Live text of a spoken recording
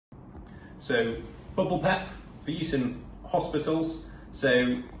So bubble PEP for use in hospitals.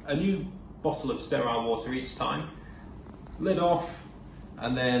 So a new bottle of sterile water each time, lid off,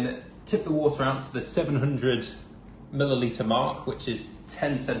 and then tip the water out to the 700 milliliter mark, which is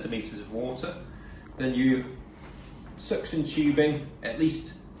 10 centimeters of water. Then you suction tubing at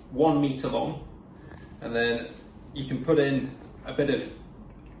least 1 meter long, and then you can put in a bit of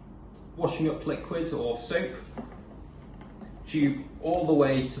washing up liquid or soap, tube all the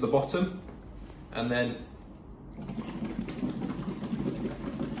way to the bottom, and then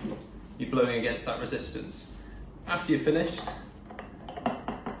you're blowing against that resistance. After you're finished,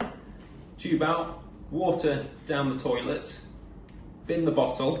 tube out, water down the toilet, bin the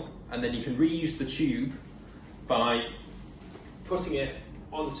bottle, and then you can reuse the tube by putting it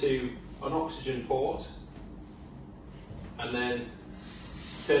onto an oxygen port and then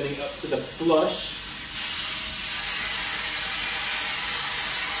turning it up to the flush.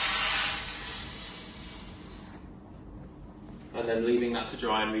 And then leaving that to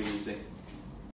dry and reusing.